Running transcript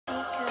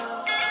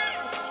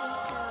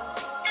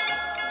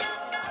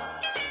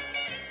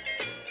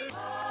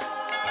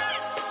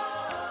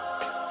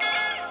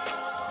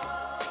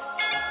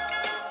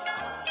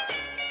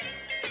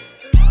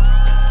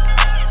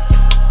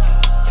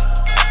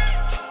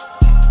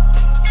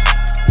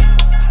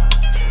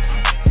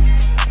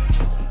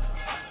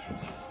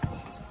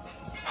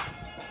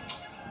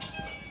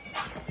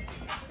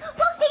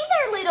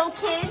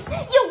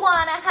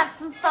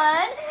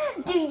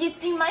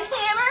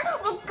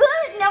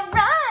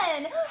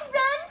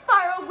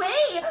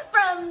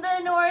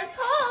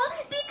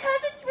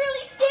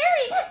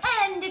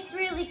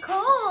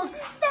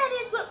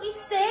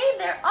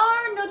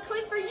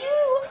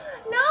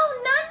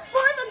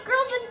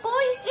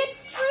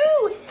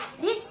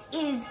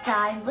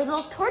shy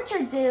little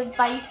torture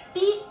device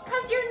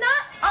because you're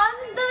not on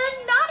the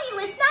naughty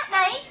list. Not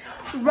nice.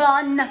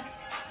 Run.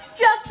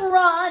 Just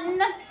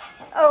run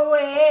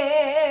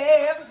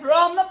away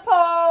from the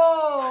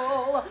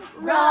pole.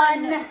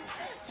 Run.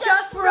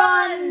 Just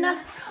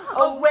run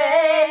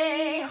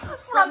away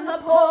from the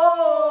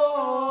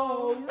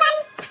pole.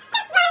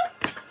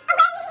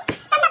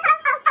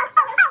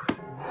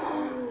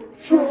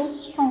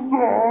 Just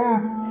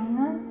run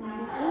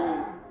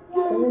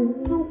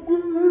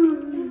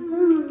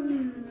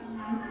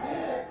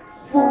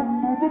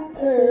from the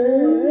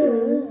pole.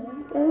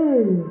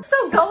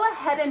 So go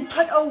ahead and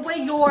put away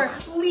your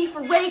leaf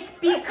rake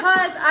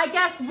because I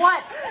guess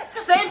what?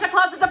 Santa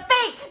Claus is a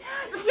fake.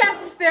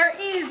 Yes, there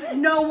is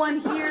no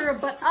one here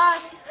but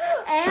us.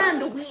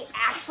 And we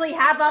actually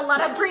have a lot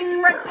of green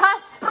and red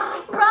pus.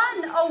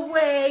 Run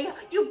away,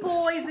 you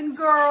boys and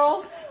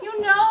girls.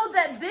 You know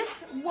that this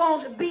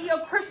won't be a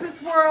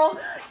Christmas world.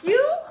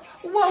 You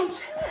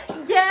won't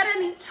get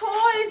any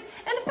toys.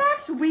 In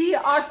fact, we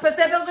are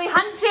specifically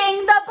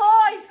hunting the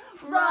boys.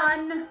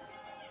 Run.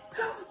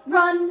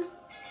 Run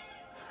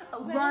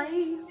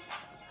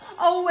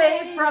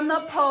away from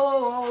the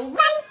pole.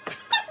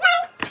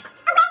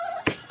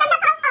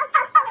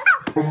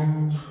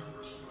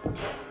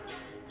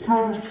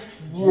 Just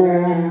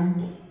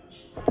run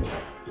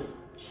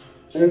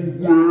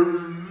away.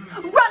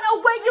 Run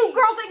away, you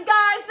girls and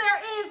guys. There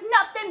is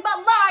nothing but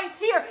lies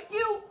here.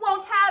 You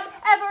won't have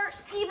ever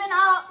even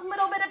a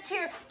little bit of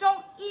cheer.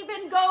 Don't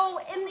even go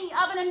in the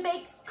oven and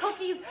bake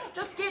cookies.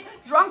 Just get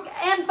drunk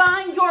and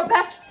find your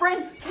best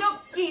friend,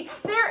 Snooky.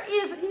 There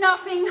is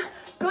nothing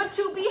good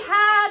to be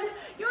had.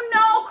 You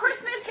know,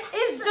 Christmas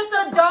is just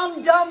a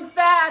dumb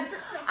fad.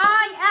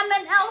 I am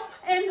an elf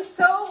and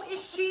so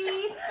is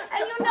she.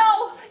 And you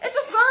know, it's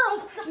just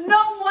girls.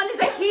 No one is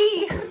a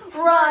he.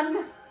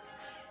 Run.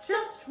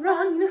 Just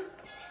run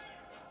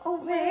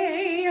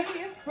away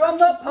from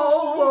the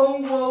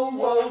pole. Whoa,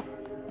 whoa.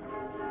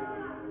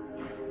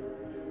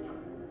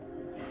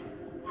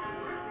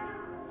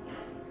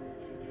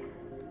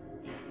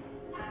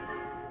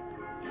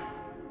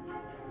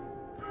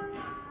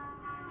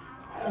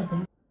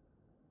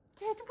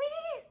 Did we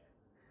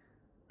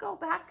go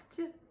back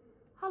to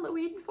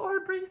Halloween for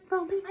a brief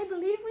moment? I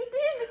believe we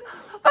did.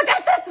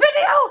 Forget this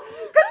video.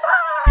 Good